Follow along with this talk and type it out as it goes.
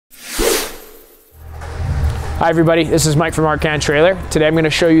Hi everybody, this is Mike from Arcan Trailer. Today I'm going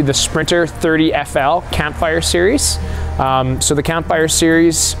to show you the Sprinter 30FL Campfire Series. So the Campfire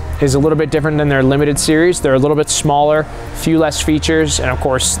Series is a little bit different than their limited series. They're a little bit smaller, few less features, and of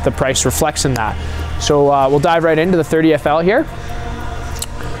course the price reflects in that. So we'll dive right into the 30FL here.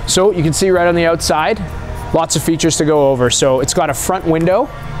 So you can see right on the outside, lots of features to go over. So it's got a front window,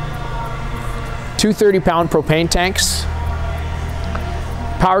 two 30-pound propane tanks,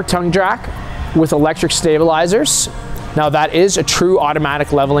 power tongue jack with electric stabilizers. Now that is a true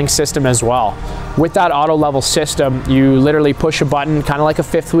automatic leveling system as well. With that auto level system, you literally push a button, kind of like a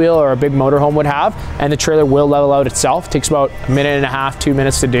fifth wheel or a big motorhome would have, and the trailer will level out itself. It takes about a minute and a half, 2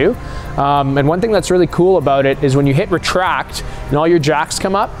 minutes to do. And one thing that's really cool about it is when you hit retract and all your jacks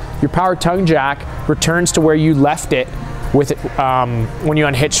come up, your power tongue jack returns to where you left it with it when you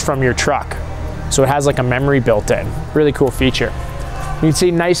unhitched from your truck. So it has like a memory built in. Really cool feature. You can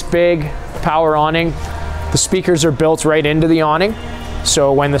see nice big power awning. The speakers are built right into the awning.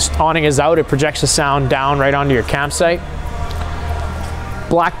 So when the awning is out, it projects the sound down right onto your campsite.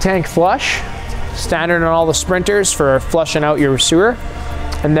 Black tank flush, standard on all the Sprinters for flushing out your sewer.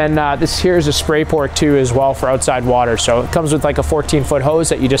 And then this here is a spray port too as well for outside water. So it comes with like a 14-foot hose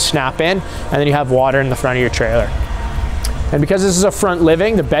that you just snap in, and then you have water in the front of your trailer. And because this is a front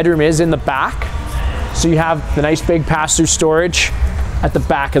living, the bedroom is in the back. So you have the nice big pass-through storage at the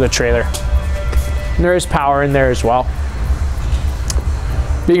back of the trailer. And there is power in there as well.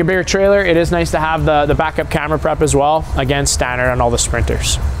 Being a bigger trailer, it is nice to have the backup camera prep as well. Again, standard on all the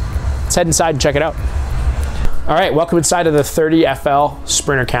Sprinters. Let's head inside and check it out. All right, welcome inside of the 30FL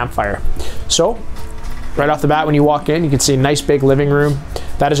Sprinter Campfire. So, right off the bat when you walk in, you can see a nice big living room.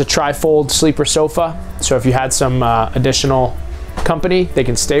 That is a tri-fold sleeper sofa. So if you had some additional company, they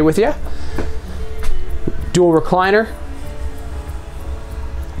can stay with you. Dual recliner.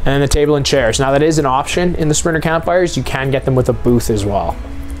 And then the table and chairs. Now that is an option in the Sprinter Campfires. You can get them with a booth as well.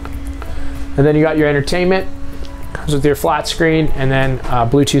 And then you got your entertainment. Comes with your flat screen and then a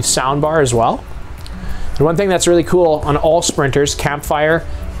Bluetooth soundbar as well. And one thing that's really cool on all Sprinters, Campfire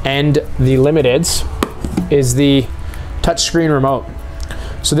and the Limiteds, is the touchscreen remote.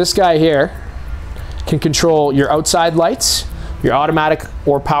 So this guy here can control your outside lights, your automatic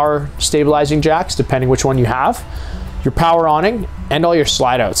or power stabilizing jacks, depending which one you have, your power awning, and all your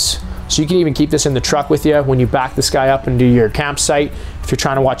slide outs. So you can even keep this in the truck with you when you back this guy up into your campsite. If you're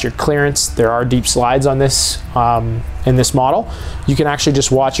trying to watch your clearance, there are deep slides on this in this model. You can actually just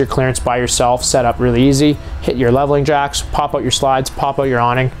watch your clearance by yourself, set up really easy, hit your leveling jacks, pop out your slides, pop out your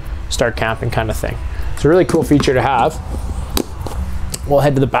awning, start camping kind of thing. It's a really cool feature to have. We'll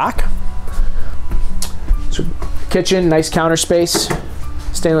head to the back. So kitchen, nice counter space,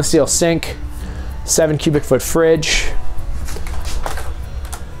 stainless steel sink, 7 cubic foot fridge.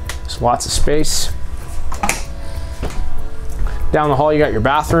 There's lots of space. Down the hall you got your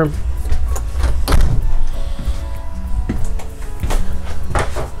bathroom.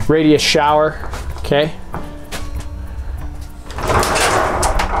 Radius shower, okay.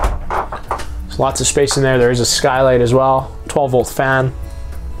 There's lots of space in there. There is a skylight as well, 12-volt fan.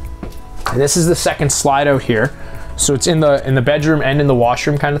 And this is the second slide out here. So it's in the bedroom and in the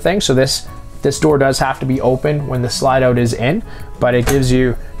washroom kind of thing. So this door does have to be open when the slide out is in, but it gives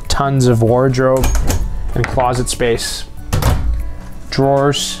you tons of wardrobe and closet space,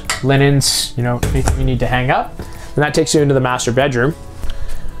 drawers, linens, you know, anything you need to hang up. And that takes you into the master bedroom,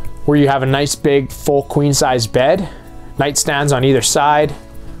 where you have a nice big full queen size bed, nightstands on either side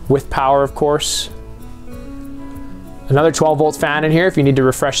with power, of course. Another 12-volt fan in here if you need to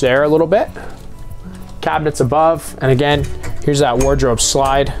refresh the air a little bit. Cabinets above, and again, here's that wardrobe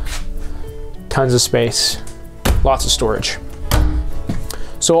slide. Tons of space, lots of storage.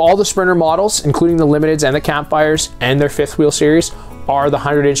 So all the Sprinter models, including the Limiteds and the Campfires and their fifth wheel series, are the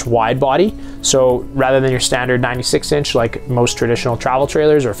 100-inch wide body. So rather than your standard 96-inch like most traditional travel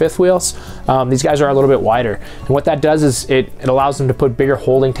trailers or fifth wheels, these guys are a little bit wider. And what that does is it allows them to put bigger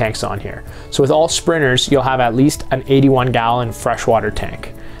holding tanks on here. So with all Sprinters, you'll have at least an 81-gallon freshwater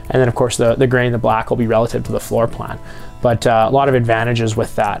tank. And then of course the gray and the black will be relative to the floor plan. But a lot of advantages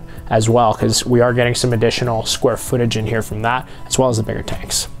with that as well, because we are getting some additional square footage in here from that, as well as the bigger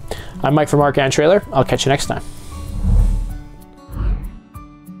tanks. I'm Mike from Arcan Trailer. I'll catch you next time.